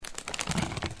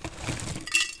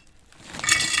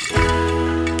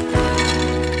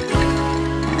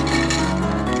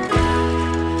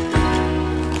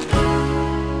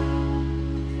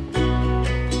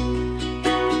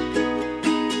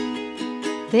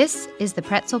This is the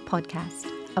Pretzel Podcast,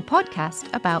 a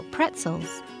podcast about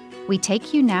pretzels. We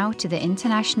take you now to the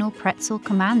International Pretzel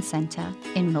Command Center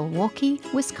in Milwaukee,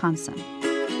 Wisconsin.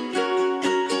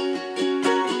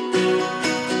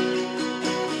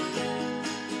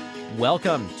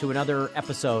 Welcome to another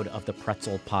episode of the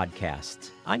Pretzel Podcast.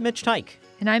 I'm Mitch Teich.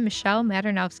 And I'm Michelle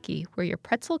Maternowski. We're your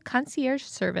pretzel concierge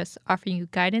service offering you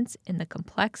guidance in the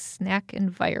complex snack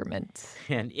environment.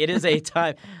 And it is a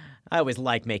time, I always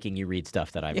like making you read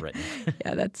stuff that I've written.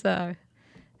 Yeah,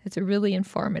 it's a really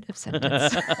informative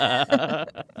sentence.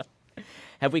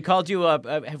 Have we called you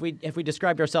have we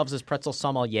described ourselves as pretzel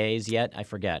sommeliers yet? I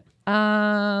forget.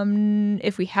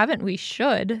 If we haven't, we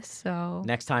should. So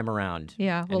Next time around.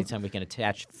 Yeah, Anytime we can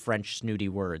attach French snooty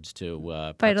words to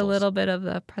bite pretzels. a little bit of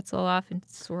the pretzel off and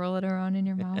swirl it around in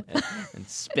your mouth. And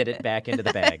spit it back into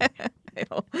the bag.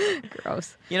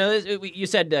 Gross. You know, you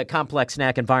said complex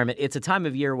snack environment. It's a time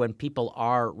of year when people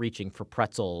are reaching for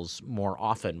pretzels more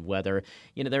often. Whether,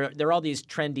 you know, there are all these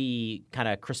trendy kind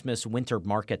of Christmas winter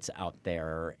markets out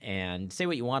there, and say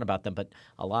what you want about them, but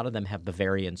a lot of them have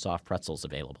Bavarian soft pretzels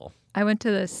available. I went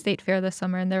to the state fair this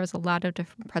summer, and there was a lot of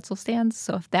different pretzel stands.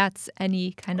 So if that's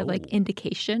any kind of like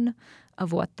indication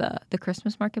of what the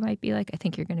Christmas market might be like, I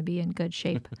think you're going to be in good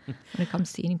shape when it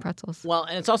comes to eating pretzels. Well,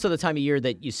 and it's also the time of year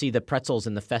that you see the pretzels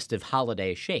in the festive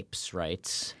holiday shapes,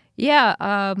 right? Yeah,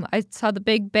 I saw the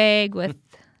big bag with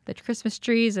the Christmas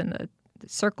trees and the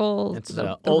circle. It's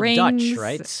the Old rings. Dutch,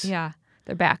 right? Yeah,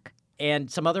 they're back.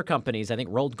 And some other companies, I think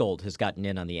Rolled Gold has gotten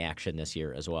in on the action this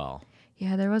year as well.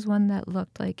 Yeah, there was one that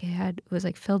looked like it was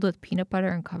like filled with peanut butter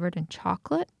and covered in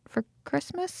chocolate for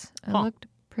Christmas. It looked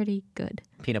pretty good.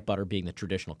 Peanut butter being the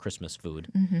traditional Christmas food.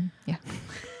 Mm-hmm.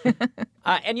 Yeah.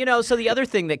 And, you know, so the other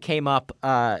thing that came up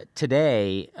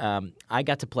today, I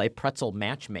got to play Pretzel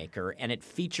Matchmaker, and it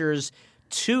features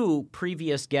two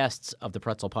previous guests of the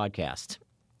Pretzel Podcast.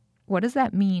 What does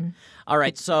that mean? All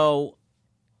right, so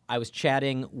I was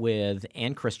chatting with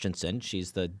Ann Christensen.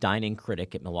 She's the dining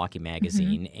critic at Milwaukee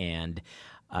Magazine, and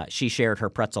she shared her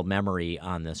pretzel memory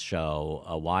on this show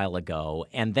a while ago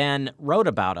and then wrote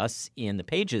about us in the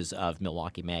pages of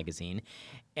Milwaukee Magazine.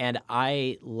 And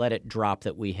I let it drop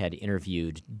that we had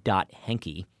interviewed Dot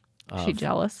Henke. Is she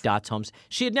jealous? Dot's Homes.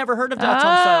 She had never heard of Dot's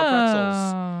Home-style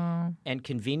pretzels. And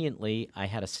conveniently, I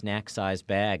had a snack-sized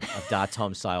bag of Dot's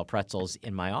Home-style pretzels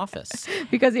in my office.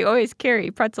 Because you always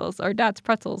carry pretzels or Dot's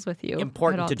pretzels with you.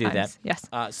 Important to do times. that.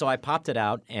 Yes. So I popped it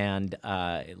out and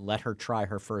let her try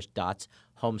her first Dot's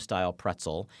Home-style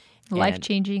pretzel.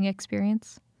 Life-changing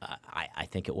experience. I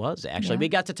think it was, actually. Yeah. We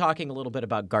got to talking a little bit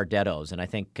about Gardettos, and I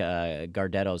think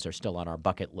Gardettos are still on our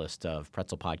bucket list of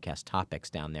Pretzel Podcast topics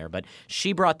down there. But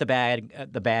she brought the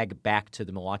bag back to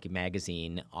the Milwaukee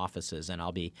Magazine offices, and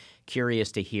I'll be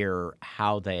curious to hear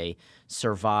how they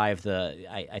survive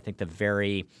I think the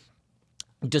very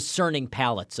discerning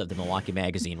palates of the Milwaukee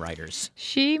Magazine writers.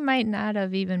 She might not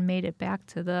have even made it back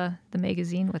to the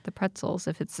magazine with the pretzels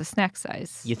if it's the snack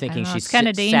size. You thinking she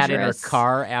sat in her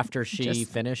car after she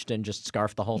finished and just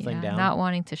scarfed the whole thing down? Not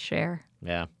wanting to share.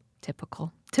 Yeah.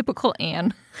 Typical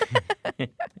Anne.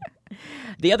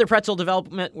 The other pretzel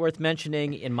development worth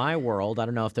mentioning in my world, I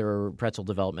don't know if there are pretzel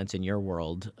developments in your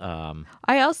world.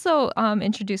 I also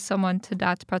introduced someone to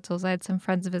Dot's Pretzels. I had some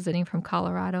friends visiting from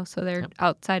Colorado, so they're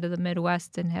outside of the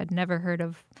Midwest and had never heard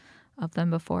of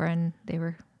them before, and they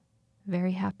were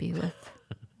very happy with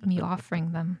me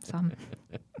offering them some.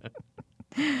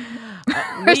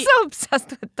 We're so obsessed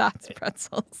with Dot's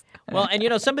Pretzels. Well, and you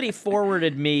know, somebody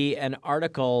forwarded me an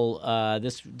article.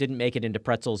 This didn't make it into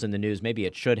Pretzels in the News. Maybe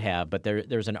it should have, but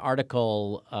there's an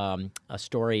article, a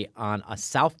story on a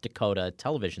South Dakota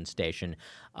television station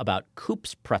about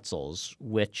Coop's Pretzels,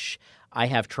 which I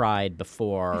have tried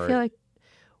before. I feel like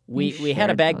we had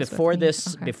a bag before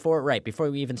this, okay. before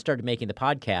we even started making the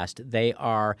podcast. They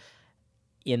are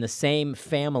in the same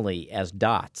family as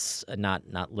Dots, not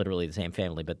literally the same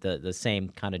family, but the same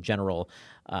kind of general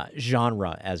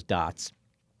genre as Dots,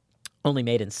 only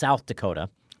made in South Dakota,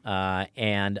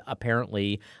 and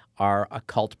apparently are a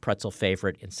cult pretzel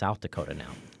favorite in South Dakota now.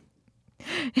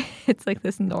 It's like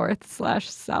this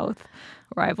north/south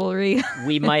rivalry.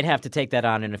 We might have to take that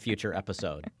on in a future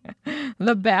episode.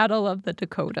 The Battle of the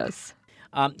Dakotas.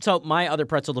 So my other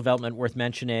pretzel development worth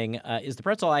mentioning is the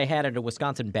pretzel I had at a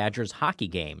Wisconsin Badgers hockey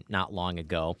game not long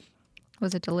ago.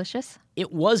 Was it delicious?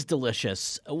 It was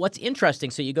delicious. What's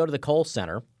interesting, so you go to the Kohl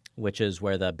Center, which is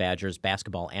where the Badgers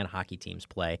basketball and hockey teams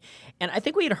play. And I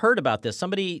think we had heard about this.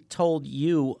 Somebody told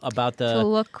you about to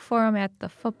look for them at the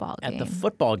football game. At the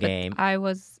football game. I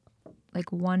was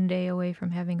like 1 day away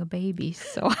from having a baby,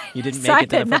 so You didn't make it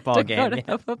to the football game. Go to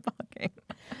the football game.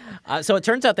 So it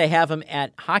turns out they have them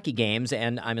at hockey games,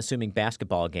 and I'm assuming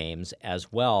basketball games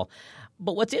as well.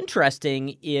 But what's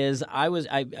interesting is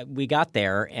we got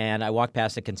there, and I walked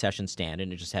past the concession stand,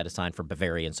 and it just had a sign for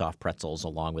Bavarian soft pretzels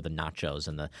along with the nachos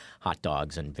and the hot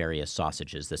dogs and various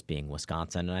sausages, this being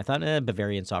Wisconsin. And I thought,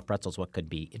 Bavarian soft pretzels, what could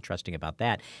be interesting about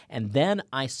that? And then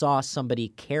I saw somebody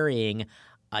carrying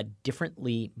a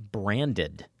differently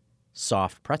branded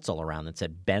soft pretzel around that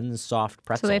said Ben's Soft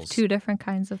Pretzels. So they have two different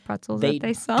kinds of pretzels that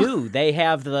they sell? They do. They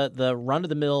have the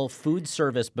run-of-the-mill food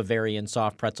service Bavarian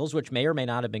soft pretzels, which may or may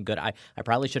not have been good. I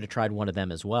probably should have tried one of them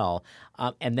as well.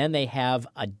 And then they have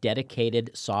a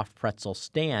dedicated soft pretzel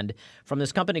stand from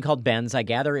this company called Ben's. I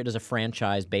gather it is a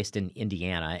franchise based in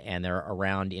Indiana, and they're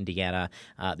around Indiana,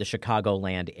 the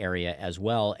Chicagoland area as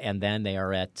well. And then they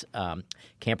are at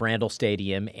Camp Randall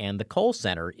Stadium and the Kohl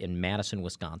Center in Madison,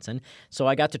 Wisconsin. So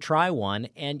I got to try one,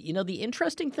 and the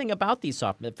interesting thing about these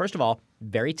first of all,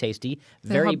 very tasty.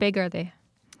 So how big are they?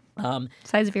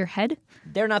 Size of your head?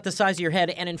 They're not the size of your head,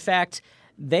 and in fact,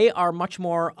 they are much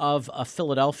more of a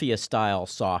Philadelphia-style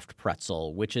soft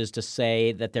pretzel, which is to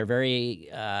say that they're very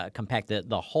compact.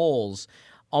 The holes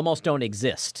almost don't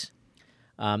exist.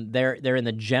 They're in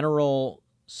the general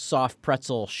soft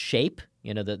pretzel shape.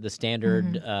 The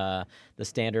standard the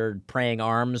standard praying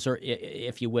arms, or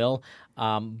if you will,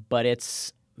 but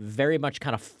it's very much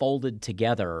kind of folded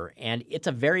together, and it's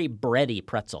a very bready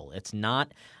pretzel. It's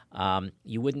not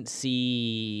you wouldn't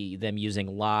see them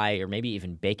using lye or maybe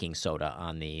even baking soda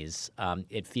on these.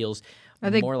 It feels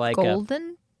more like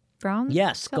golden brown?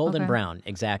 Yes, golden brown,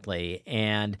 exactly.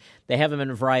 And they have them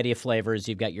in a variety of flavors.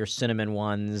 You've got your cinnamon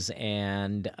ones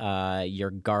and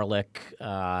your garlic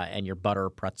and your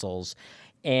butter pretzels.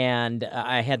 And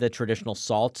I had the traditional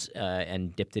salt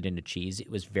and dipped it into cheese. It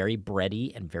was very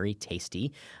bready and very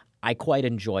tasty. I quite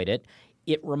enjoyed it.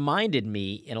 It reminded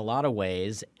me in a lot of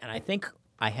ways, and I think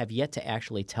I have yet to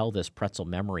actually tell this pretzel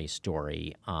memory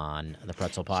story on the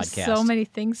Pretzel Podcast. Just so many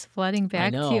things flooding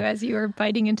back to you as you were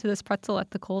biting into this pretzel at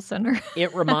the Kohl Center.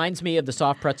 It reminds me of the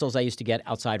soft pretzels I used to get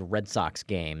outside Red Sox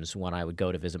games when I would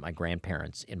go to visit my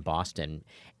grandparents in Boston.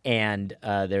 And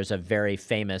there's a very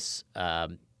famous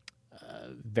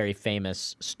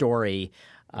story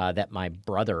that my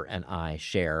brother and I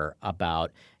share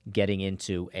about getting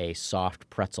into a soft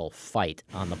pretzel fight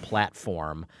on the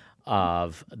platform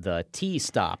of the T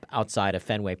stop outside of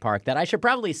Fenway Park. That I should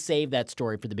probably save that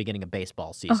story for the beginning of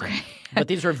baseball season. Okay. But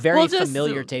these were very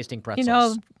familiar tasting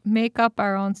pretzels. Make up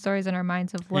our own stories in our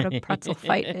minds of what a pretzel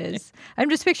fight is. I'm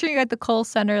just picturing you at the Kohl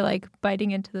Center, like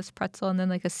biting into this pretzel and then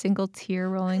like a single tear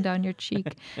rolling down your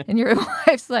cheek. And your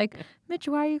wife's like, Mitch,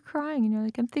 why are you crying? And you're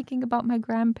like, I'm thinking about my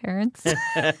grandparents.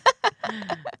 It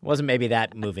wasn't maybe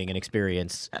that moving an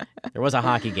experience. There was a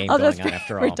hockey game going on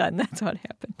after all. We're done. That's what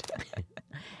happened.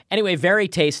 Anyway, very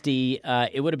tasty.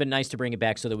 It would have been nice to bring it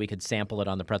back so that we could sample it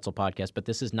on the Pretzel Podcast, but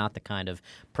this is not the kind of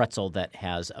pretzel that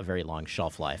has a very long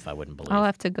shelf life, I wouldn't believe. I'll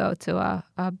have to go to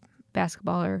a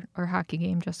basketball or hockey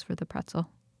game just for the pretzel.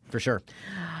 For sure.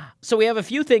 So we have a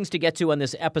few things to get to on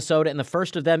this episode, and the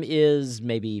first of them is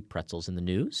maybe pretzels in the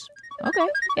news. Okay,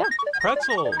 yeah.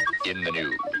 Pretzels in the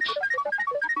news.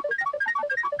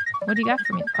 What do you got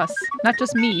for me? Us. Not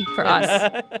just me, for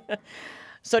us.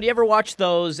 So do you ever watch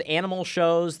those animal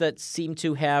shows that seem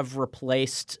to have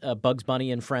replaced Bugs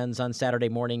Bunny and Friends on Saturday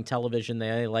morning television?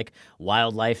 They like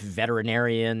Wildlife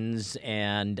Veterinarians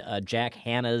and Jack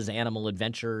Hanna's Animal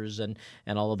Adventures and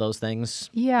all of those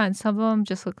things? Yeah, and some of them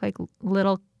just look like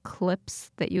little clips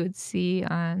that you would see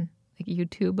on like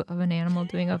YouTube of an animal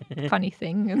doing a funny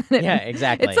thing. Yeah,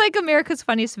 exactly. It's like America's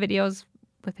Funniest Videos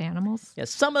with animals. Yeah,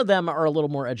 some of them are a little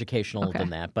more educational than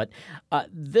that. But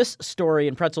this story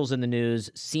in Pretzels in the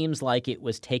News seems like it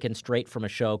was taken straight from a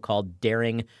show called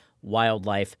Daring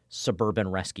Wildlife Suburban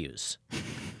Rescues.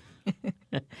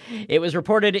 It was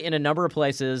reported in a number of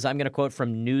places. I'm going to quote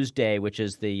from Newsday, which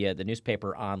is the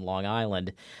newspaper on Long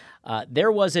Island.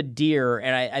 There was a deer,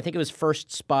 and I think it was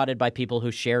first spotted by people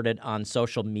who shared it on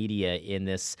social media in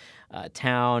this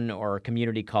town or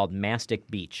community called Mastic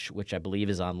Beach, which I believe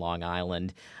is on Long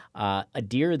Island. A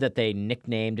deer that they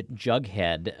nicknamed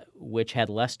Jughead, which had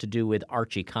less to do with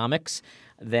Archie comics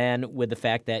than with the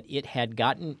fact that it had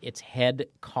gotten its head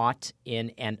caught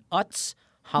in an Utz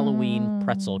Halloween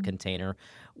pretzel container,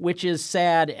 which is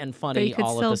sad and funny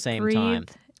all at the same time.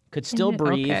 Could still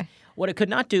breathe. Okay. What it could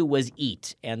not do was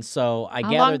eat, and so I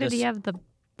gather How long did he have the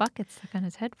bucket stuck on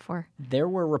his head for? There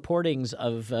were reportings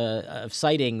of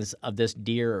sightings of this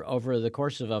deer over the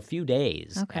course of a few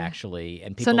days, actually.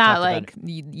 And people so not talked like about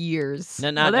years. No,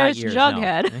 not there's years,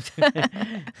 Jughead.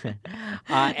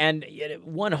 No. And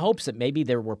one hopes that maybe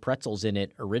there were pretzels in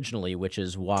it originally, which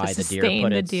is why the deer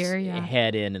put its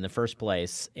head in the first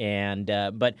place. And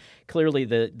but clearly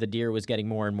the deer was getting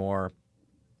more and more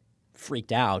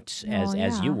freaked out,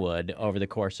 as you would, over the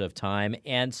course of time.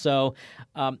 And so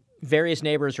various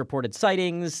neighbors reported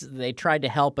sightings. They tried to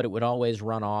help, but it would always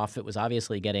run off. It was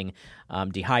obviously getting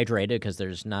dehydrated because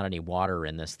there's not any water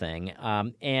in this thing.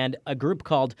 And a group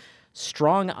called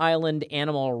Strong Island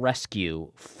Animal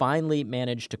Rescue finally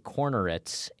managed to corner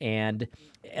it. And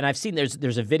I've seen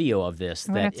there's a video of this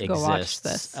that exists. Go watch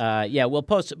this. Yeah, we'll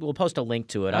post a link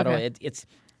to it. Okay. It's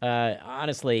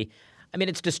honestly, I mean,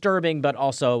 it's disturbing, but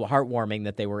also heartwarming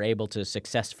that they were able to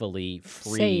successfully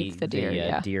free the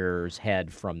deer's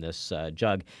head from this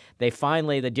jug.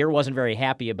 The deer wasn't very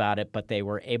happy about it, but they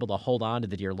were able to hold on to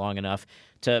the deer long enough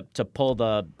to pull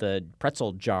the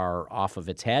pretzel jar off of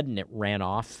its head, and it ran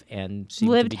off and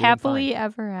seemed lived to be doing happily fine.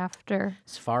 ever after.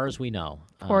 As far as we know.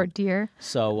 Poor deer.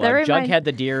 So Jughead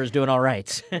the deer is doing all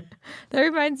right. That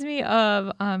reminds me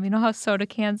of, you know how soda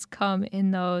cans come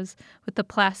in those with the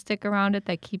plastic around it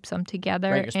that keeps them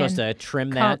together? Right, you're supposed to trim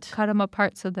that. Cut them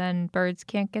apart so then birds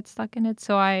can't get stuck in it.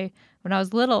 So when I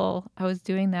was little, I was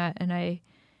doing that, and I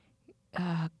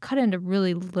cut into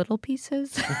really little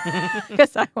pieces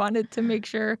because I wanted to make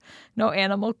sure no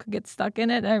animal could get stuck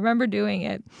in it. And I remember doing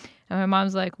it. And my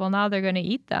mom's like, well, now they're going to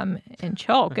eat them and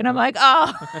choke. And I'm like,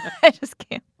 oh, I just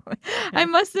can't. I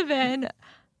must have been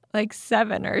like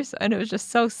 7 or so. And it was just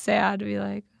so sad to be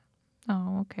like,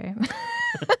 oh, okay.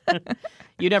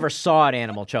 You never saw an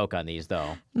animal choke on these,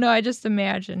 though. No, I just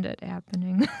imagined it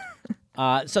happening.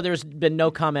 So there's been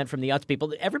no comment from the Utz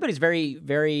people. Everybody's very,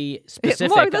 very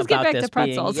specific let's get back to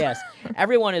pretzels. Yes,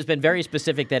 everyone has been very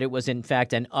specific that it was, in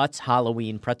fact, an Utz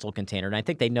Halloween pretzel container. And I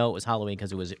think they know it was Halloween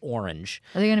because it was orange.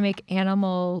 Are they going to make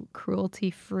animal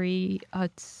cruelty-free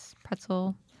Utz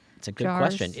pretzel It's a good jars?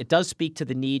 question. It does speak to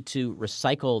the need to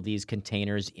recycle these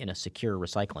containers in a secure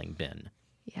recycling bin.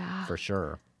 Yeah. For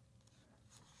sure.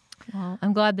 Well,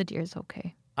 I'm glad the deer's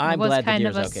okay. I'm glad the deer's okay, It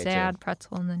was kind of a sad too.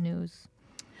 pretzel in the news.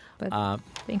 But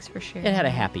thanks for sharing. It had a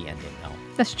happy ending, though.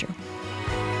 That's true.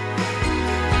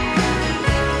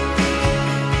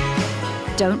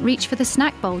 Don't reach for the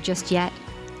snack bowl just yet.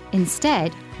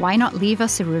 Instead, why not leave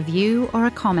us a review or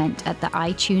a comment at the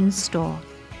iTunes store?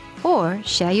 Or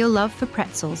share your love for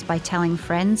pretzels by telling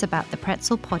friends about the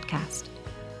Pretzel Podcast.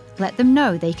 Let them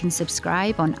know they can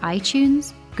subscribe on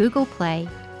iTunes, Google Play,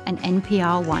 and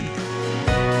NPR One.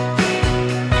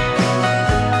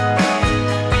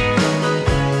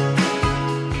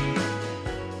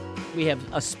 We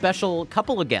have a special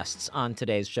couple of guests on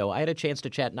today's show. I had a chance to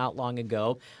chat not long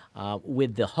ago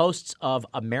with the hosts of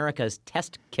America's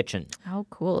Test Kitchen. How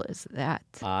cool is that?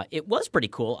 It was pretty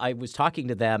cool. I was talking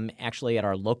to them actually at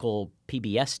our local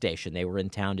PBS station. They were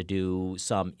in town to do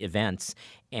some events,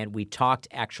 and we talked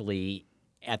actually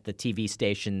at the TV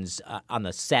stations on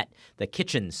the set, the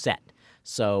kitchen set.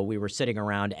 So we were sitting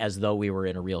around as though we were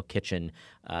in a real kitchen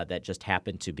that just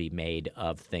happened to be made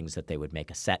of things that they would make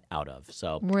a set out of.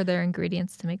 So were there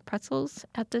ingredients to make pretzels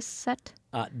at this set?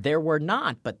 There were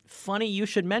not, but funny you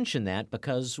should mention that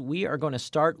because we are going to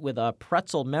start with a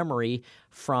pretzel memory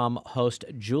from host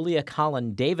Julia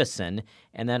Collin Davison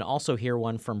and then also hear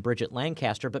one from Bridget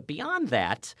Lancaster. But beyond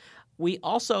that, we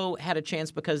also had a chance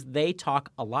because they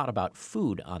talk a lot about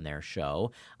food on their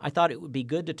show. I thought it would be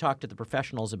good to talk to the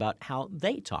professionals about how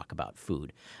they talk about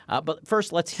food. But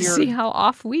first, let's hear... See how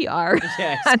off we are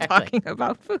on talking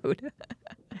about food.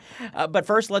 But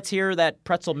first, let's hear that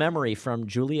pretzel memory from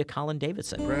Julia Collin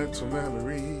Davison. Pretzel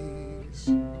memories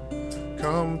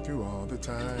come through all the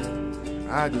time.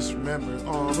 I just remember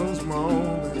all those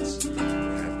moments.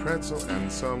 Had pretzel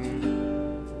and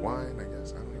some wine, I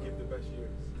guess. I don't know.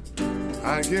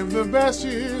 I give the best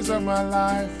years of my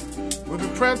life with a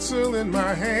pretzel in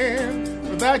my hand.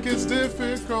 But that gets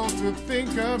difficult to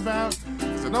think about,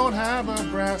 'cause I don't have a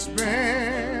brass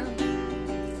band.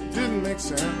 It didn't make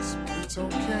sense, but it's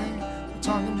okay. We're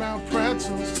talking about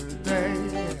pretzels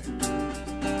today.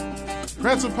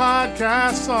 Pretzel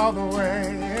Podcast all the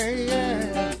way,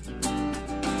 yeah.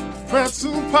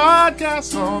 Pretzel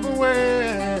Podcast all the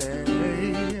way.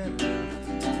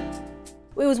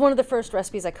 was one of the first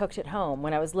recipes I cooked at home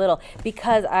when I was little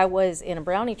because I was in a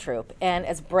brownie troupe. And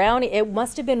as brownie, it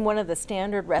must have been one of the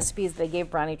standard recipes they gave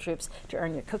brownie troops to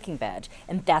earn your cooking badge.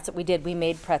 And that's what we did. We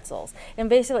made pretzels. And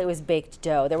basically it was baked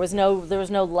dough. There was no The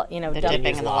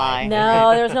dipping in the lye.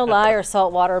 No, there was no lye or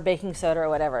salt water or baking soda or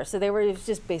whatever. So it was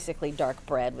just basically dark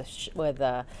bread with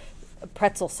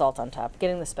pretzel salt on top.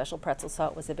 Getting the special pretzel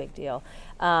salt was a big deal.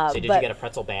 So did you get a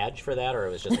pretzel badge for that, or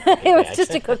it was just a cooking it was badge?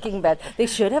 just a cooking badge. They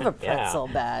should have a pretzel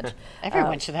badge.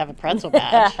 Everyone should have a pretzel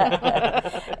badge.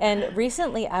 And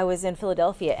recently I was in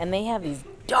Philadelphia, and they have these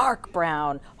dark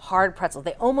brown, hard pretzels.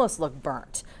 They almost look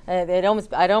burnt. I'd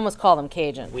almost call them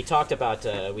Cajun. We talked about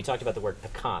the word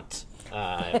piquant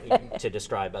to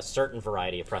describe a certain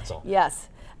variety of pretzel. Yes,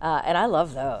 and I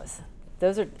love those.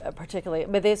 Those are particularly,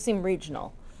 but they seem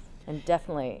regional, and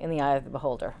definitely in the eye of the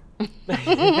beholder.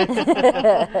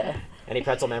 Any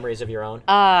pretzel memories of your own?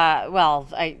 Well,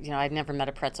 I'd never met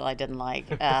a pretzel I didn't like.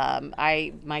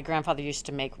 My grandfather used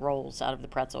to make rolls out of the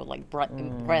pretzel, like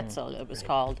pretzel it was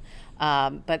called.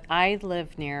 But I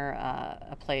live near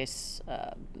a place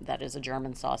that is a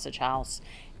German sausage house.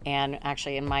 And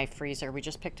actually in my freezer, we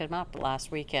just picked them up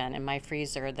last weekend. In my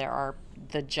freezer, there are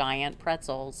the giant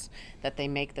pretzels that they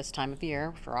make this time of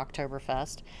year for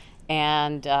Oktoberfest.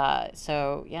 And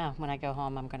so, yeah, when I go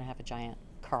home, I'm going to have a giant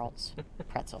Carl's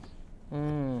pretzel.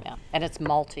 Yeah, and it's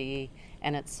malty,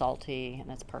 and it's salty,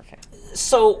 and it's perfect.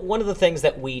 So one of the things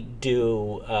that we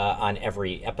do on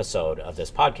every episode of this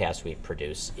podcast we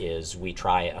produce is we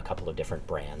try a couple of different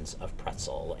brands of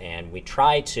pretzel, and we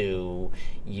try to,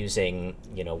 using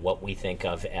what we think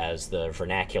of as the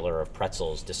vernacular of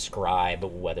pretzels, describe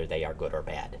whether they are good or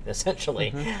bad,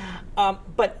 essentially.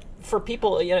 But for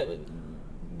people,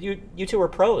 you two are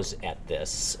pros at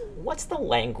this. What's the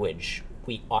language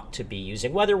we ought to be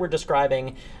using, whether we're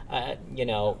describing,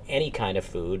 any kind of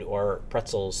food or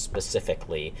pretzels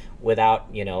specifically,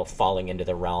 without, falling into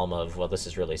the realm of, well, this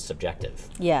is really subjective?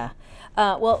 Yeah.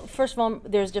 Well, first of all,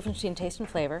 there's a difference between taste and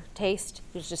flavor. Taste,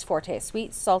 there's just 4 tastes: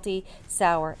 sweet, salty,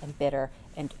 sour, and bitter.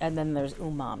 And then there's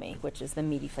umami, which is the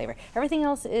meaty flavor. Everything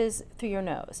else is through your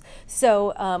nose.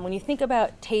 So when you think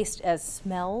about taste as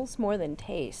smells more than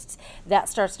tastes, that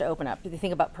starts to open up. If you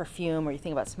think about perfume or you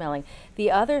think about smelling.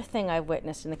 The other thing I've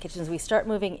witnessed in the kitchen is we start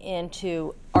moving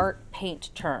into art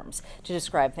paint terms to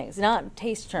describe things. Not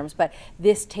taste terms, but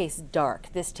this tastes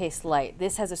dark, this tastes light,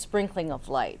 this has a sprinkling of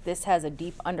light, this has a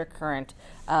deep undercurrent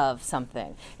of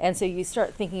something. And so you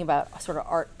start thinking about sort of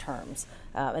art terms,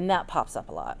 and that pops up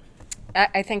a lot.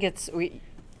 I think it's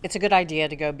a good idea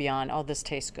to go beyond, oh, this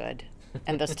tastes good,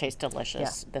 and this tastes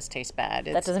delicious, this tastes bad.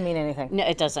 That doesn't mean anything. No,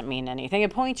 it doesn't mean anything. It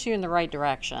points you in the right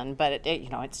direction, but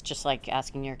it's just like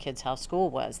asking your kids how school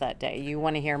was that day. You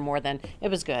want to hear more than, it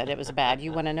was good, it was bad.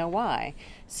 You want to know why.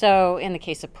 So in the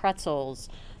case of pretzels,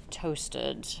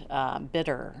 toasted,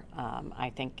 bitter,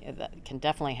 I think that can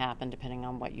definitely happen depending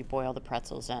on what you boil the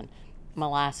pretzels in.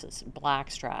 Molasses,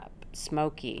 blackstrap,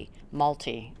 smoky,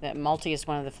 malty. Malty is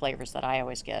one of the flavors that I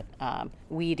always get.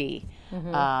 Weedy,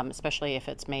 especially if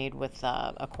it's made with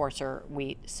a coarser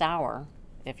wheat. Sour,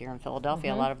 if you're in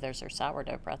Philadelphia, a lot of theirs are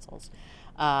sourdough pretzels.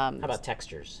 How about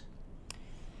textures?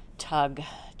 Tug,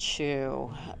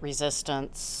 chew,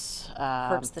 resistance.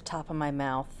 Hurts the top of my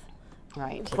mouth.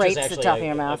 Right. Breaks the top of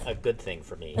your mouth. A good thing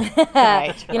for me.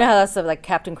 Right. You know how that's like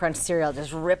Captain Crunch cereal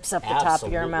just rips up the top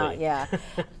of your mouth.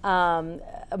 Absolutely.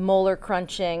 Yeah. Molar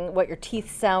crunching, what your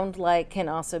teeth sound like can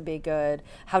also be good.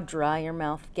 How dry your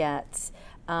mouth gets.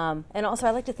 And also,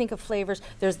 I like to think of flavors.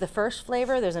 There's the first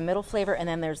flavor, there's a middle flavor, and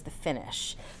then there's the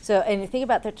finish. So, and you think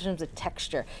about that in terms of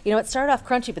texture. It started off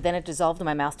crunchy, but then it dissolved in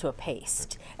my mouth to a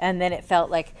paste. And then it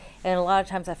felt like, and a lot of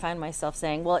times I find myself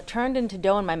saying, well, it turned into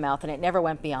dough in my mouth, and it never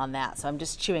went beyond that. So I'm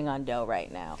just chewing on dough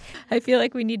right now. I feel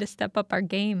like we need to step up our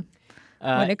game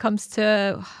when it comes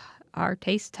to our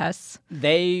taste tests.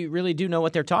 They really do know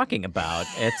what they're talking about.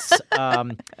 It's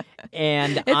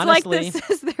and It's honestly, like this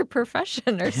is their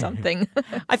profession or something.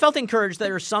 I felt encouraged.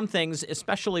 There are some things,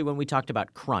 especially when we talked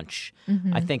about crunch.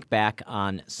 I think back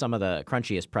on some of the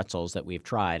crunchiest pretzels that we've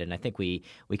tried, and I think we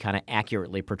kind of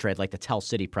accurately portrayed, like the Tell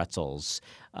City pretzels.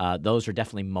 Those are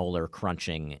definitely molar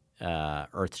crunching,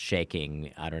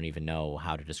 earth-shaking. I don't even know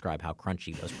how to describe how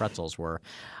crunchy those pretzels were.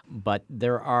 But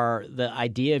there are the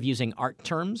idea of using art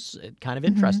terms, kind of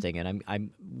interesting. And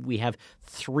we have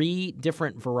 3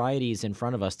 different varieties in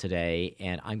front of us today,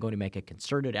 and I'm going to make a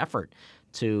concerted effort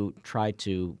to try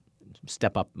to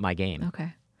step up my game.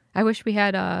 Okay. I wish we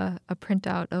had a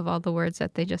printout of all the words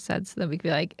that they just said so that we could be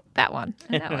like, that one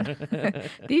and that one.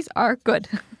 These are good.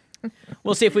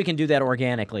 We'll see if we can do that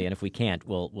organically, and if we can't,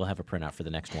 we'll have a printout for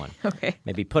the next one. Okay.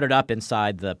 Maybe put it up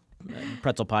inside the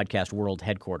Pretzel Podcast World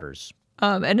Headquarters.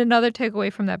 And another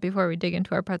takeaway from that before we dig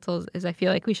into our pretzels is I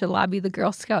feel like we should lobby the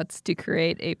Girl Scouts to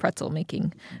create a pretzel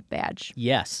making badge.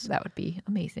 Yes. That would be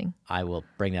amazing. I will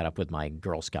bring that up with my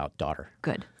Girl Scout daughter.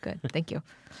 Good. Thank you.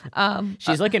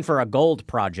 She's looking for a gold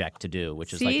project to do,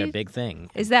 which is like See? their big thing.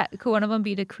 Could one of them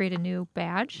be to create a new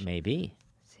badge? Maybe.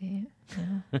 See?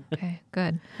 Yeah. Okay,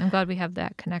 good. I'm glad we have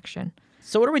that connection.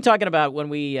 So what are we talking about when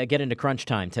we get into crunch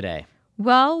time today?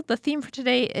 Well, the theme for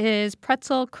today is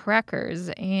pretzel crackers,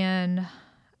 and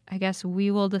I guess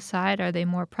we will decide, are they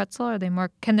more pretzel? Are they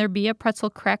more, can there be a pretzel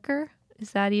cracker?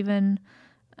 Is that even,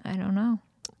 I don't know.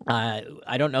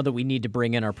 I don't know that we need to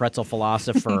bring in our pretzel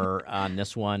philosopher on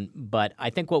this one, but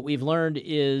I think what we've learned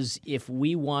is if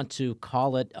we want to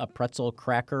call it a pretzel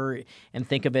cracker and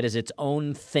think of it as its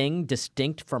own thing,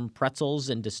 distinct from pretzels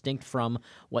and distinct from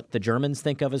what the Germans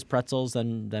think of as pretzels,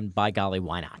 then by golly,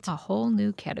 why not? A whole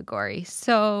new category.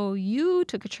 So you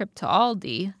took a trip to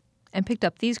Aldi and picked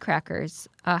up these crackers.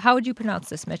 How would you pronounce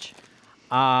this, Mitch?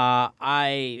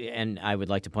 I would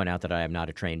like to point out that I am not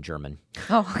a trained German.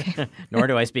 Oh, okay. Nor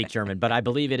do I speak German, but I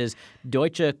believe it is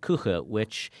Deutsche Küche,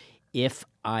 which, if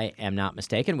I am not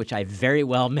mistaken, which I very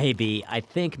well may be, I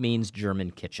think means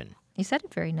German kitchen. You said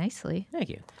it very nicely. Thank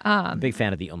you. I'm a big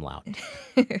fan of the umlaut.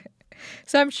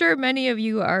 So I'm sure many of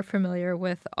you are familiar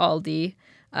with Aldi.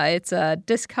 It's a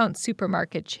discount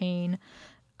supermarket chain.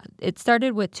 It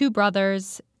started with two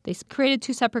brothers. They created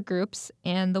two separate groups,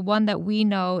 and the one that we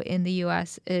know in the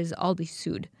U.S. is Aldi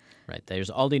Süd. Right. There's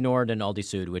Aldi Nord and Aldi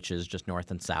Süd, which is just north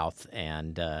and south,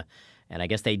 and I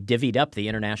guess they divvied up the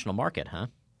international market, huh?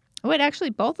 Wait,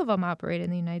 actually, both of them operate in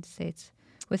the United States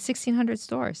with 1,600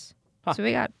 stores. Huh. So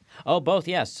we got... Oh, both,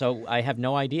 yes. So I have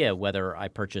no idea whether I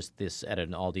purchased this at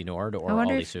an Aldi Nord or I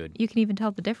wonder Aldi if Süd. You can even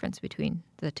tell the difference between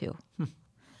the two.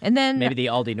 And then... Maybe the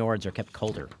Aldi Nords are kept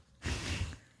colder.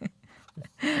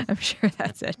 I'm sure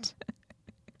that's it.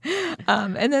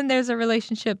 And then there's a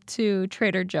relationship to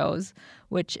Trader Joe's,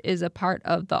 which is a part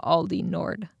of the Aldi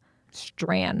Nord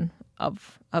strand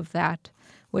of that,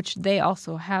 which they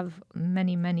also have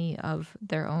many of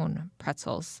their own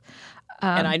pretzels.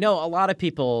 And I know a lot of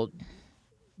people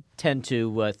tend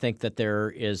to think that there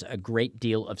is a great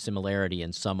deal of similarity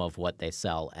in some of what they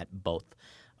sell at both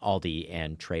Aldi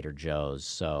and Trader Joe's.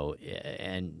 So,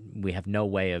 and we have no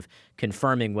way of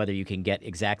confirming whether you can get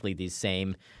exactly these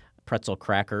same pretzel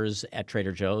crackers at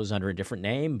Trader Joe's under a different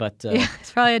name, but yeah,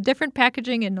 it's probably a different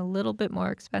packaging and a little bit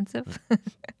more expensive.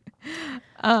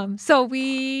 So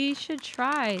we should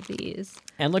try these.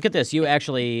 And look at this. You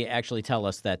actually tell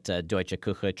us that Deutsche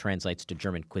Küche translates to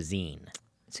German cuisine.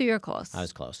 So you're close. I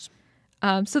was close.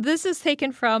 So this is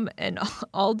taken from an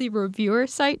Aldi reviewer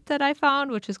site that I found,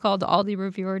 which is called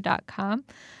aldireviewer.com.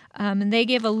 And they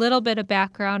gave a little bit of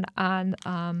background on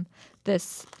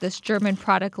this German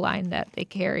product line that they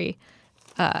carry.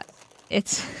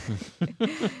 It's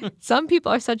some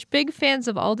people are such big fans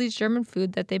of Aldi's German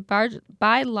food that they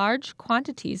buy large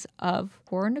quantities of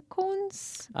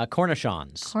Cornichons.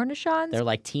 Cornichons. They're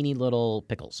like teeny little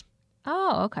pickles.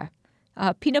 Oh, okay.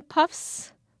 Peanut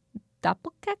puffs.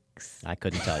 Doppelkeks? I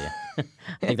couldn't tell you.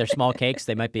 I think they're small cakes.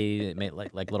 They might be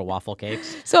like little waffle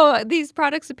cakes. So these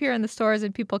products appear in the stores,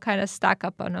 and people kind of stock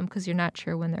up on them because you're not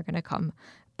sure when they're going to come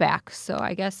back. So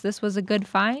I guess this was a good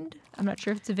find. I'm not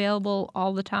sure if it's available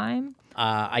all the time.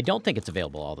 I don't think it's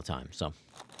available all the time. So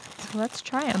let's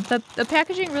try them. The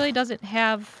packaging really doesn't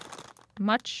have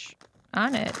much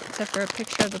on it except for a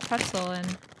picture of the pretzel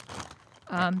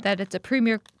and that it's a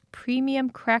premium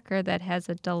cracker that has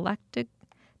a delectic.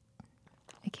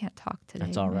 I can't talk today.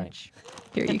 That's all right. Mitch.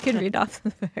 Here, you can read off the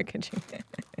packaging.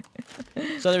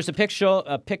 So there's a picture.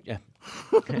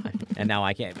 And now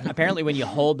I can't. Apparently, when you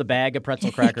hold the bag of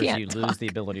pretzel crackers, you lose the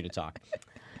ability to talk.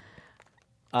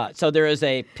 So there is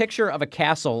a picture of a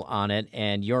castle on it,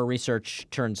 and your research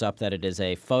turns up that it is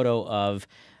a photo of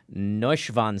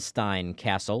Neuschwanstein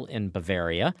Castle in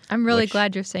Bavaria. I'm really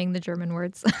glad you're saying the German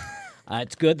words.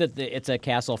 It's good that it's a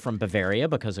castle from Bavaria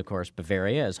because, of course,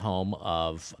 Bavaria is home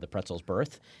of the pretzel's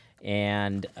birth.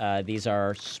 And these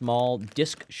are small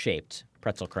disc-shaped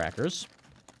pretzel crackers.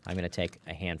 I'm going to take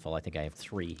a handful. I think I have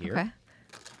 3 here. Okay.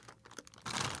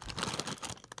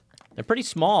 They're pretty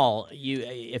small.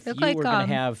 If you were going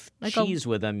to have like cheese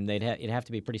with them, it'd have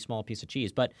to be a pretty small piece of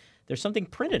cheese. But there's something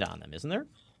printed on them, isn't there?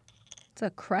 It's a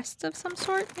crest of some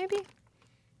sort, maybe?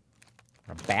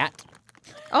 Or a bat?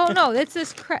 Oh no! It's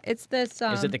this. It's this.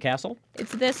 Is it the castle?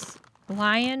 It's this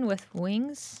lion with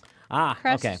wings.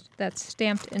 Crest okay. That's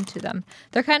stamped into them.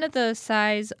 They're kind of the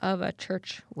size of a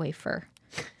church wafer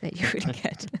that you would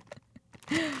get.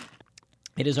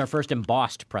 It is our first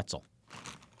embossed pretzel.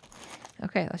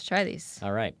 Okay, let's try these.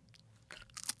 All right.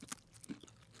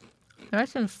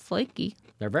 Nice and flaky.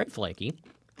 They're very flaky.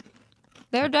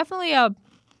 They're definitely a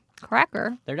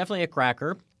cracker. They're definitely a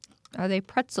cracker. Are they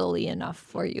pretzel-y enough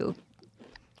for you?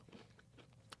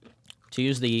 To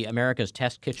use the America's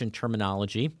Test Kitchen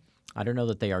terminology, I don't know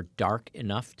that they are dark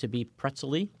enough to be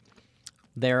pretzel-y.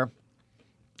 They're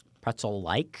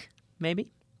pretzel-like, maybe.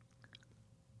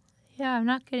 Yeah, I'm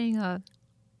not getting a...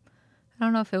 I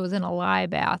don't know if it was in a lye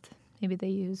bath. Maybe they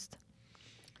used...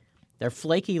 They're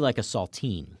flaky like a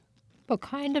saltine. But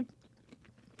kind of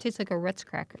tastes like a Ritz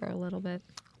cracker a little bit.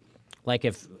 Like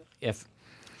if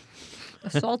A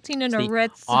saltine and a the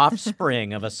Ritz.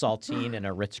 offspring of a saltine and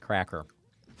a Ritz cracker.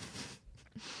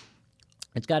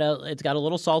 It's got a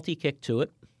little salty kick to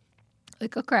it.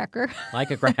 Like a cracker.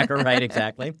 Like a cracker, right,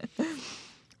 exactly.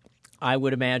 I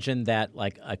would imagine that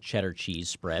like a cheddar cheese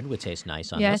spread would taste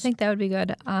nice on Yeah, this. I think that would be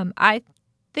good. I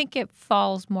think it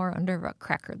falls more under a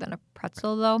cracker than a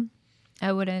pretzel, though.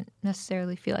 I wouldn't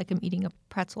necessarily feel like I'm eating a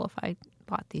pretzel if I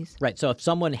bought these. Right, so if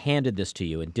someone handed this to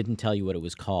you and didn't tell you what it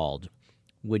was called,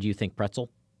 would you think pretzel?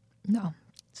 No.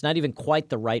 It's not even quite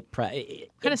the right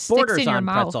it Kinda sticks borders in your on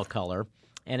mouth. pretzel color,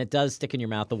 and it does stick in your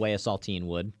mouth the way a saltine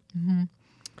would. Mm-hmm.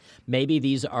 Maybe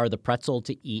these are the pretzel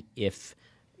to eat if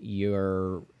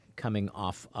you're coming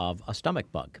off of a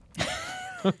stomach bug.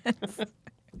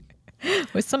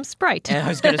 With some Sprite. And I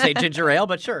was going to say ginger ale,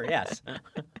 but sure, yes.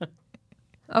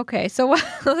 Okay, so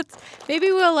maybe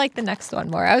we'll like the next one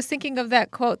more. I was thinking of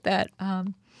that quote that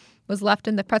was left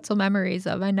in the pretzel memories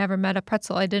of I never met a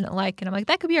pretzel I didn't like. And I'm like,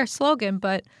 that could be our slogan,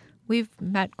 but we've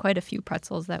met quite a few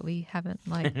pretzels that we haven't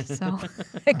liked, so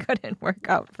it couldn't work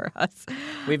out for us.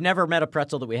 We've never met a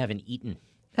pretzel that we haven't eaten,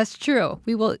 That's true.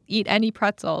 We will eat any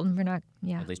pretzel, and we're not,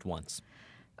 yeah. at least once.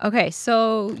 Okay,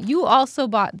 so you also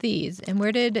bought these, and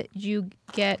where did you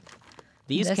get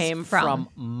These this came from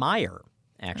Meijer,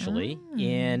 actually,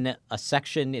 in a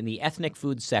section, in the ethnic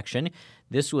food section.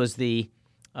 This was the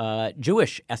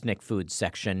Jewish ethnic food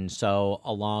section, so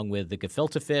along with the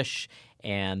gefilte fish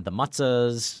and the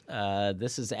matzahs,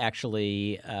 this is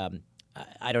actually,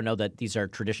 I don't know that these are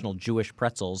traditional Jewish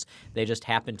pretzels. They just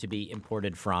happen to be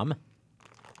imported from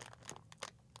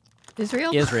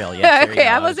Israel? Israel, yes. there you Okay,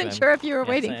 go. I wasn't sure if you were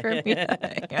waiting for me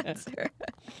to answer.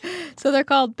 So they're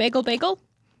called Bagel Bagel,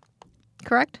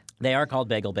 correct? They are called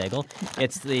Bagel Bagel.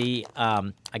 It's the,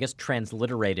 I guess,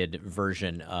 transliterated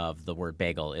version of the word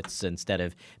bagel. It's instead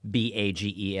of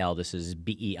B-A-G-E-L, this is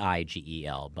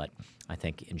B-E-I-G-E-L, but I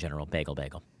think in general, Bagel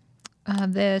Bagel.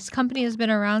 This company has been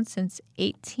around since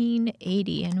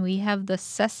 1880, and we have the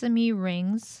sesame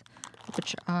rings,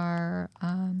 which are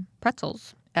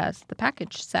pretzels, as the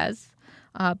package says,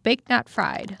 baked, not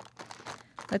fried.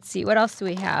 Let's see, what else do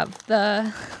we have?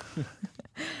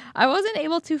 I wasn't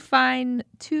able to find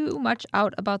too much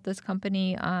out about this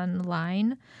company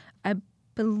online. I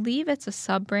believe it's a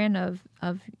sub-brand of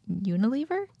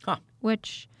Unilever,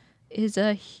 which is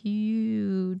a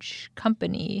huge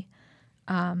company.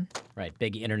 Right,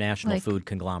 big international Like food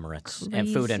conglomerates and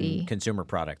food crazy. and consumer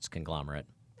products conglomerate.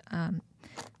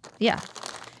 Yeah.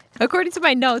 According to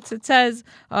my notes, it says,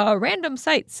 a random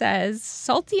site says,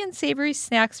 salty and savory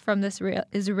snacks from this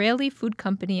Israeli food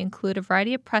company include a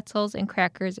variety of pretzels and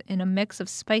crackers in a mix of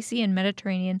spicy and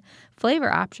Mediterranean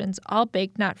flavor options, all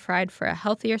baked, not fried, for a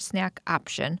healthier snack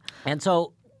option. And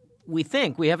so we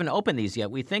haven't opened these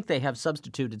yet, we think they have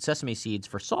substituted sesame seeds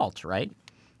for salt, right?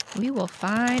 We will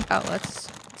find out. Let's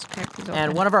crack these open.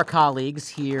 And one of our colleagues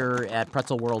here at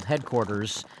Pretzel World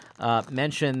headquarters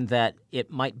mentioned that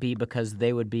it might be because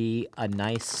they would be a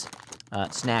nice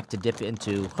snack to dip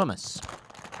into hummus.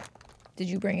 Did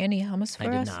you bring any hummus for us?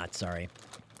 I did not, sorry,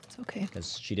 It's okay.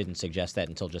 because she didn't suggest that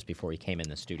until just before he came in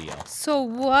the studio. So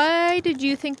why did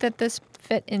you think that this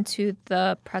fit into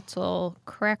the pretzel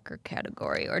cracker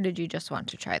category, or did you just want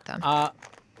to try them?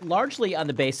 Largely on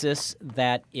the basis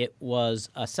that it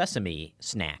was a sesame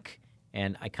snack.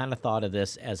 And I kind of thought of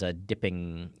this as a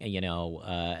dipping,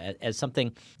 as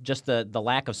something, just the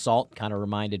lack of salt kind of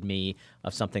reminded me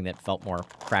of something that felt more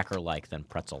cracker-like than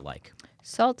pretzel-like.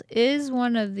 Salt is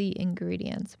one of the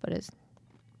ingredients, but is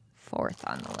fourth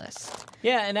on the list.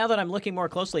 Yeah, and now that I'm looking more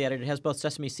closely at it, it has both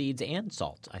sesame seeds and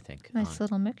salt, I think. Nice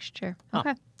little mixture. Huh.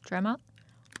 Okay, try them out.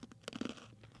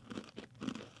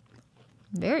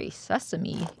 Very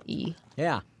sesame-y.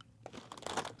 Yeah.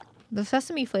 The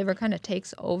sesame flavor kind of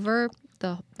takes over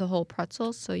the whole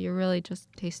pretzel, so you're really just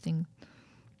tasting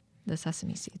the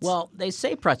sesame seeds. Well, they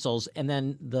say pretzels, and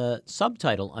then the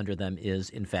subtitle under them is,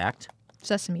 in fact,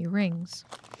 sesame rings.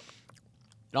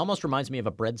 it almost reminds me of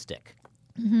a breadstick.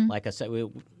 Mm-hmm. Like I said,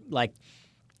 like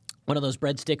one of those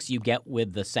breadsticks you get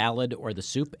with the salad or the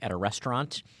soup at a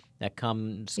restaurant that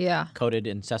comes Yeah. coated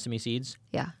in sesame seeds.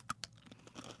 Yeah.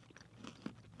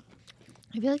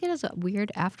 I feel like it has a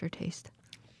weird aftertaste.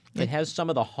 It has some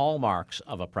of the hallmarks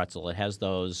of a pretzel. It has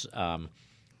those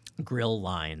grill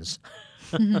lines.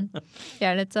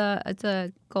 Yeah, and it's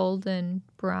a golden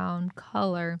brown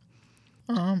color.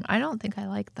 I don't think I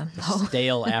like them though.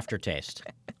 Stale aftertaste.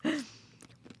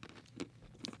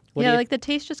 Yeah, like the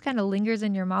taste just kind of lingers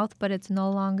in your mouth, but it's no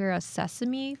longer a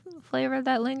sesame flavor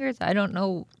that lingers. I don't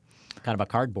know. Kind of a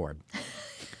cardboard.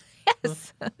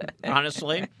 Yes.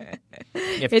 Honestly,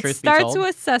 if It truth starts be told.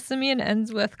 with sesame and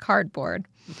ends with cardboard.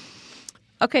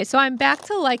 Okay, so I'm back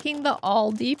to liking the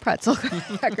Aldi pretzel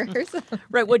crackers.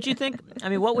 Right, what'd you think? I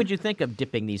mean, what would you think of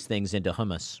dipping these things into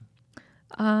hummus?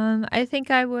 I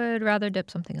think I would rather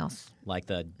dip something else. Like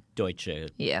the Deutsche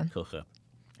Yeah. Küche.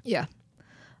 Yeah.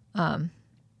 Well,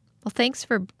 thanks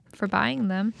for buying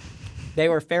them. They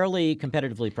were fairly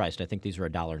competitively priced. I think these were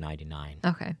 $1.99,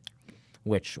 Okay.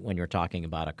 which, when you're talking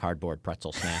about a cardboard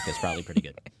pretzel snack, is probably pretty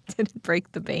good. Didn't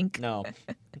break the bank. No.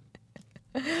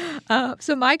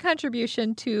 So my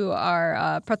contribution to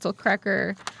our pretzel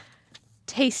cracker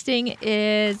tasting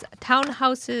is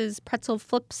Townhouse's pretzel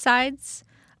flip sides.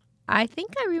 I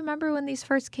think I remember when these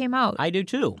first came out. I do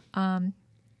too.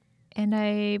 And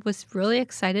I was really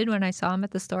excited when I saw them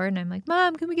at the store, and I'm like,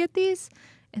 Mom, can we get these?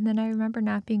 And then I remember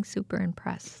not being super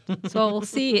impressed. So we'll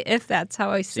see if that's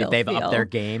how I See still if they've feel upped their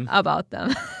game. about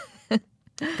them.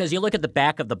 Because you look at the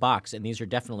back of the box, and these are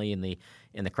definitely in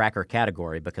the cracker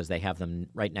category because they have them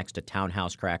right next to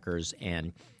Townhouse crackers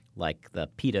and like the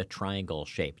pita triangle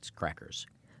shaped crackers.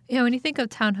 Yeah, when you think of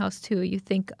Townhouse too, you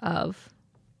think of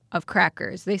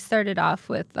crackers. They started off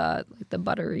with like the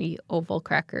buttery oval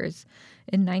crackers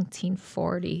in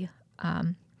 1940.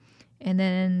 And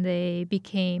then they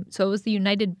became, so it was the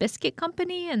United Biscuit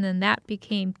Company, and then that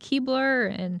became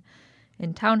Keebler,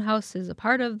 and Townhouse is a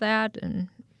part of that, and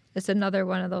it's another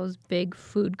one of those big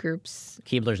food groups.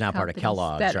 Keebler's now part of companies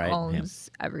Kellogg's, that right? owns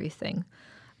everything.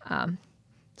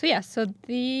 So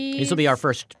These will be our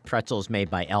first pretzels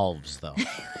made by elves, though.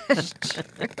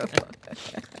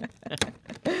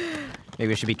 Maybe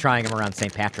we should be trying them around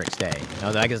St. Patrick's Day. No,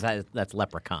 I guess that's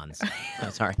leprechauns. Oh,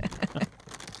 sorry.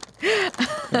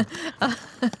 I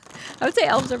would say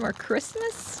elves are more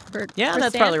Christmas. Yeah, for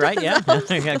that's probably Santa right. Yeah,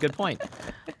 elves. yeah, good point.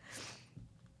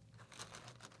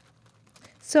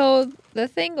 So the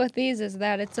thing with these is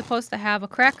that it's supposed to have a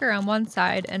cracker on one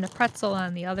side and a pretzel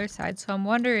on the other side. So I'm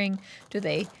wondering, do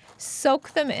they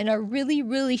soak them in a really,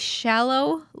 really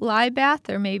shallow lye bath,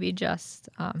 or maybe just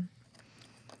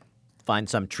Find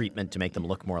some treatment to make them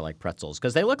look more like pretzels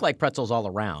because they look like pretzels all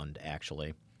around.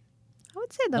 Actually, I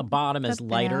would say the bottom is the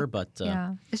lighter, back, but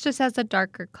yeah, it just has a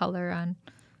darker color on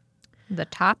the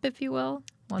top, if you will,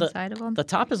 one side of them. the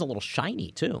top is a little shiny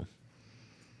too.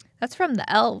 That's from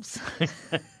the elves.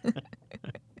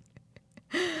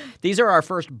 These are our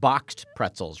first boxed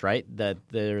pretzels, right? That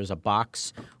there's a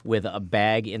box with a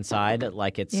bag inside,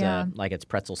 like it's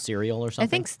pretzel cereal or something. I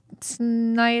think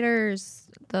Snyder's,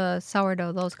 the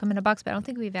sourdough, those come in a box, but I don't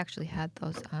think we've actually had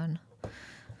those on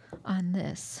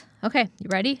this. Okay, you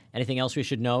ready? Anything else we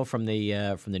should know from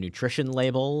the nutrition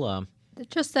label?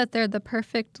 Just that they're the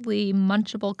perfectly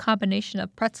munchable combination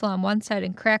of pretzel on one side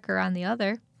and cracker on the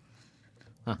other.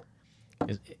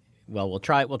 Well, we'll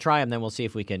try them. Then we'll see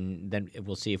if we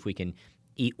can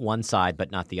eat one side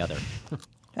but not the other.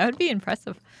 That would be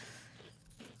impressive.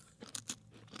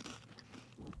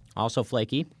 Also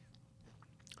flaky.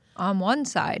 On one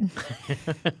side.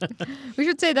 We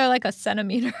should say they're like a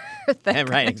centimeter thick.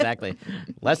 Right, exactly.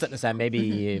 Less than a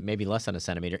centimeter, maybe less than a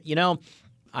centimeter. You know,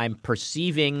 I'm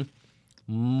perceiving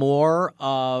more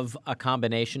of a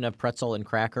combination of pretzel and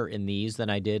cracker in these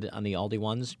than I did on the Aldi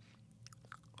ones.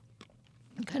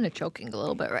 I'm kind of choking a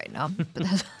little bit right now. But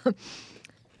that's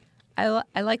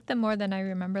I like them more than I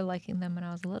remember liking them when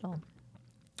I was little.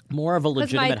 More of a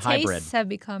legitimate because my hybrid. tastes have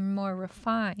become more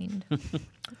refined.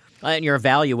 And you're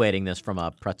evaluating this from a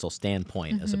pretzel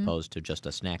standpoint as opposed to just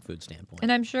a snack food standpoint.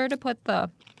 And I'm sure to put the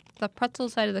pretzel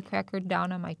side of the cracker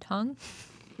down on my tongue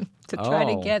to try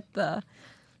to get the,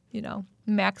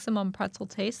 maximum pretzel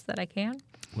taste that I can.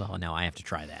 Well, now I have to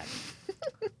try that.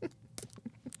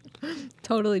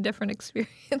 Totally different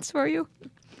experience for you.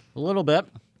 A little bit.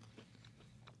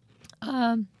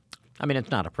 I mean, it's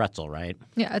not a pretzel, right?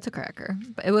 Yeah, it's a cracker,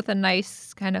 but with a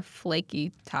nice kind of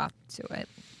flaky top to it.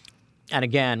 And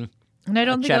again, And I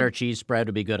don't a think cheddar cheese spread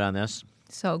would be good on this.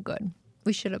 so good.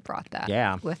 We should have brought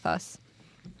that with us.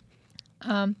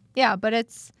 Yeah, but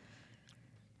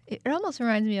it almost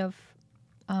reminds me of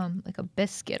like a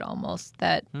biscuit almost,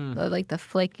 that like the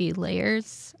flaky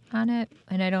layers on it.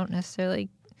 And I don't necessarily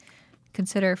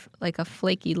consider like a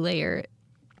flaky layer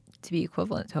to be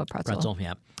equivalent to a pretzel.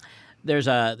 Yeah. There's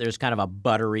kind of a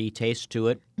buttery taste to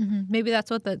it. Maybe that's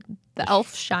what the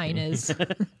elf shine is.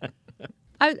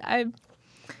 I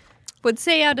would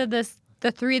say out of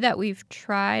the three that we've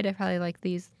tried, I probably like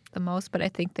these the most, but I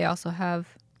think they also have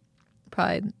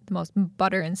probably the most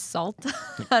butter and salt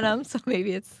on them, so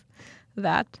maybe it's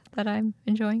that I'm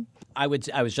enjoying. I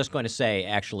was just going to say,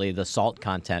 actually, the salt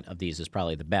content of these is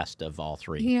probably the best of all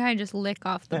three. Yeah, I just lick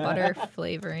off the butter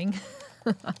flavoring.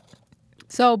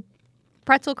 So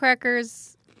pretzel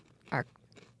crackers are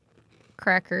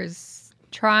crackers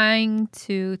trying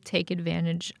to take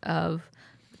advantage of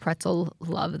pretzel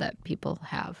love that people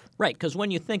have. Right, because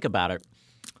when you think about it,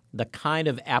 the kind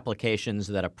of applications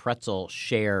that a pretzel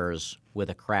shares with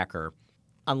a cracker,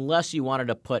 unless you wanted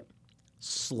to put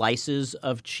slices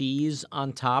of cheese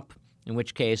on top, in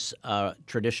which case a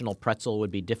traditional pretzel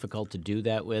would be difficult to do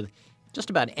that with. Just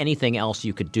about anything else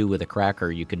you could do with a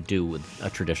cracker, you could do with a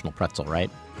traditional pretzel,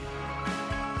 right?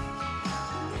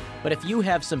 But if you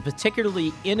have some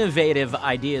particularly innovative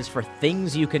ideas for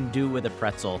things you can do with a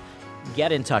pretzel,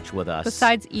 get in touch with us.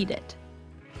 Besides eat it.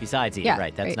 Besides eat, Yeah,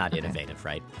 right. That's right, not okay. innovative,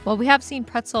 right? Well, we have seen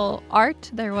pretzel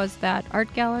art. There was that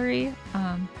art gallery.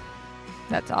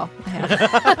 That's all I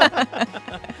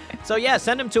have. So, yeah,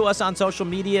 send them to us on social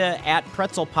media at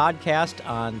Pretzel Podcast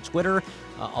on Twitter,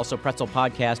 also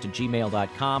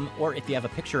pretzelpodcast@gmail.com, or if you have a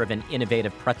picture of an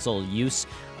innovative pretzel use,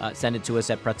 send it to us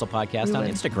at Pretzel Podcast on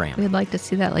Instagram. We'd like to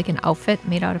see that, like an outfit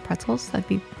made out of pretzels. That'd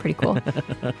be pretty cool.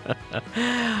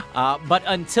 But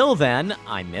until then,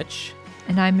 I'm Mitch.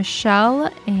 And I'm Michelle,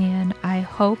 and I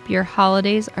hope your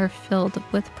holidays are filled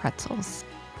with pretzels.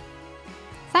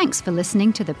 Thanks for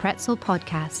listening to the Pretzel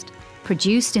Podcast,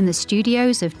 produced in the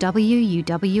studios of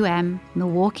WUWM,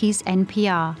 Milwaukee's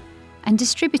NPR, and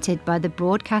distributed by the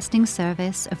Broadcasting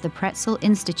Service of the Pretzel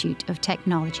Institute of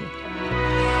Technology.